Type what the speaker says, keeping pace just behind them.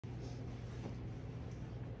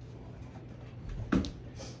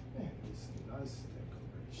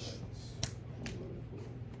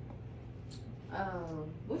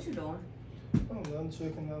What you doing? Oh, nothing,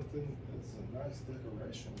 checking out the. It's a nice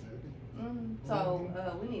decoration, baby.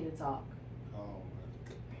 So, we need to talk. Oh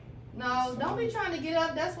my No, don't be trying to get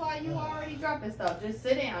up. That's why you already dropping stuff. Just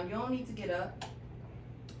sit down. You don't need to get up.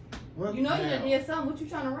 What You know now? you done did something. What you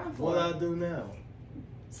trying to run for? What I do now?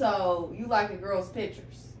 So, you like a girl's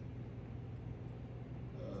pictures.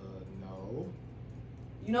 No.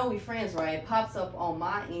 You know we friends, right? It pops up on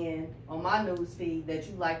my end, on my news feed, that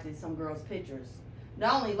you liked some girl's pictures.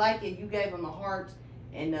 Not only like it, you gave them a heart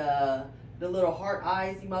and the little heart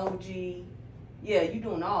eyes emoji. Yeah, you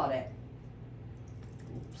doing all that.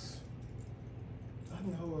 Oops. I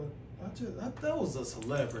know that was a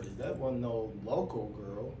celebrity. That wasn't no local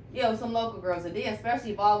girl. Yeah, with some local girls that did,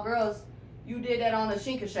 especially if all girls, you did that on the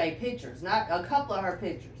Shinkashay pictures, not a couple of her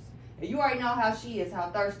pictures. And you already know how she is, how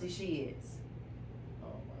thirsty she is. Oh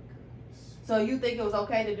my goodness. So you think it was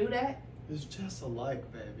okay to do that? It's just a like,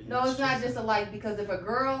 baby. No, it's not just a like, because if a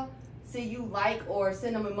girl see you like or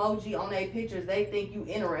send them emoji on their pictures, they think you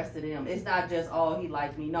interested in them. It's not just, oh, he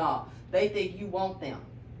liked me. No, they think you want them.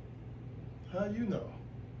 How you know?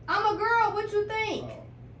 I'm a girl. What you think? Oh.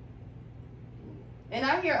 And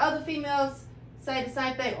I hear other females say the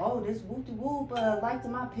same thing. Oh, this whoop-de-whoop liked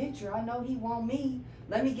my picture. I know he want me.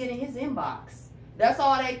 Let me get in his inbox. That's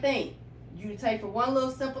all they think. You take for one little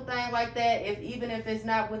simple thing like that, even if it's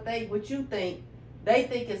not what you think, they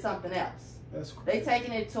think it's something else. That's crazy. They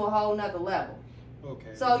taking it to a whole nother level.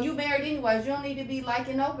 Okay. So you married anyways. You don't need to be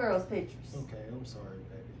liking no girls' pictures. Okay, I'm sorry,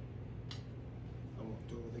 baby. I won't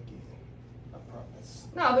do it again. I promise.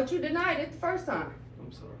 No, but you denied it the first time.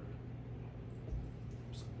 I'm sorry.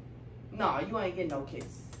 No, you ain't getting no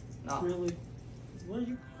kiss. No. Really? Where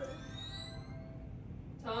you?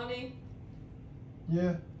 Tony,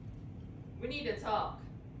 Yeah. we need to talk.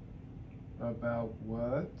 About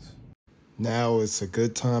what? Now it's a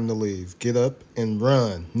good time to leave. Get up and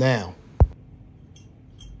run now.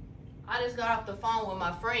 I just got off the phone with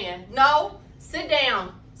my friend. No, sit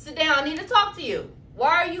down. Sit down. I need to talk to you.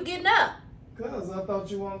 Why are you getting up? Cause I thought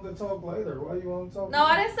you wanted to talk later. Why you want to talk? No,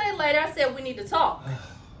 I didn't say later. I said we need to talk.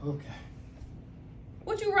 Okay.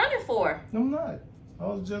 What you running for? I'm not. I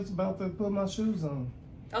was just about to put my shoes on.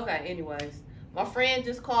 Okay, anyways. My friend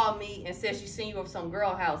just called me and said she seen you at some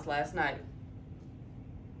girl house last night.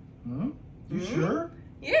 Hmm? You sure?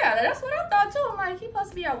 Yeah, that's what I thought too. I'm like, he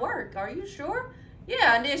supposed to be at work. Are you sure?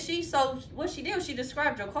 Yeah, and then what she did was she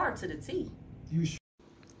described your car to the T. You sure?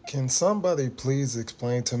 Can somebody please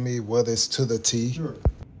explain to me what is to the T? Sure.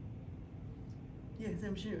 Yes,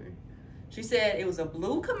 I'm sure. She said it was a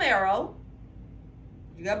blue Camaro.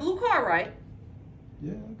 You got a blue car, right?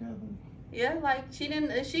 Yeah, I got it. Yeah, like she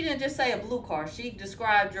didn't just say a blue car. She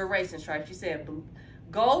described your racing stripes. She said blue,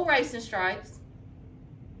 gold racing stripes.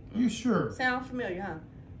 You sure? Sound familiar, huh?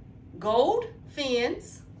 Gold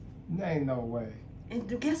fins. Ain't no way.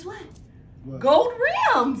 And guess what? What? Gold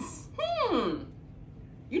rims.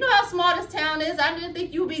 You know how small this town is. I didn't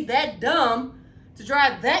think you'd be that dumb to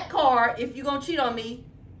drive that car if you're gonna cheat on me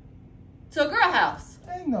to a girl house.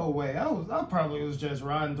 Ain't no way. I probably was just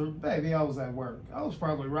riding through. Baby, I was at work. I was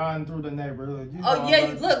probably riding through the neighborhood. You know, Oh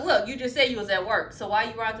yeah, look. You just said you was at work. So why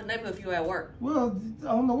you ride through the neighborhood if you at work? Well,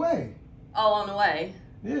 on the way. Oh, on the way.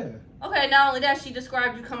 Yeah. Okay. Not only that, she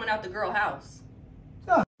described you coming out the girl house.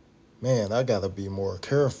 Man, I gotta be more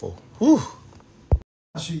careful. Whew.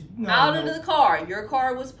 Out of the car. Your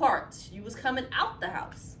car was parked. You was coming out the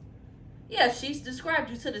house. Yeah, she's described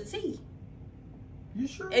you to the T. You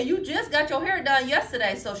sure? And you just got your hair done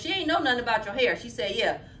yesterday, so she ain't know nothing about your hair. She said,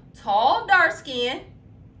 yeah, tall, dark skin,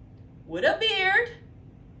 with a beard,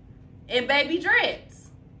 and baby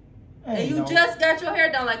dreads. And you just got your hair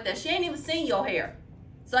done like that. She ain't even seen your hair.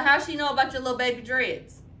 So how she know about your little baby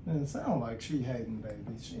dreads? It sound like she hating,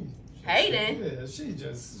 baby. She hating? Yeah,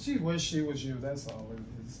 she wish she was you. That's all it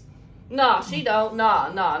is. No, she don't. No.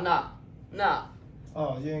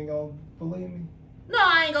 Oh, you ain't gonna believe me? No,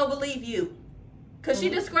 I ain't gonna believe you. Because she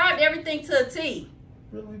described everything to a T.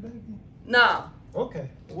 Really, baby? No.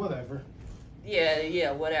 Okay, whatever.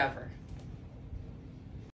 Yeah, whatever.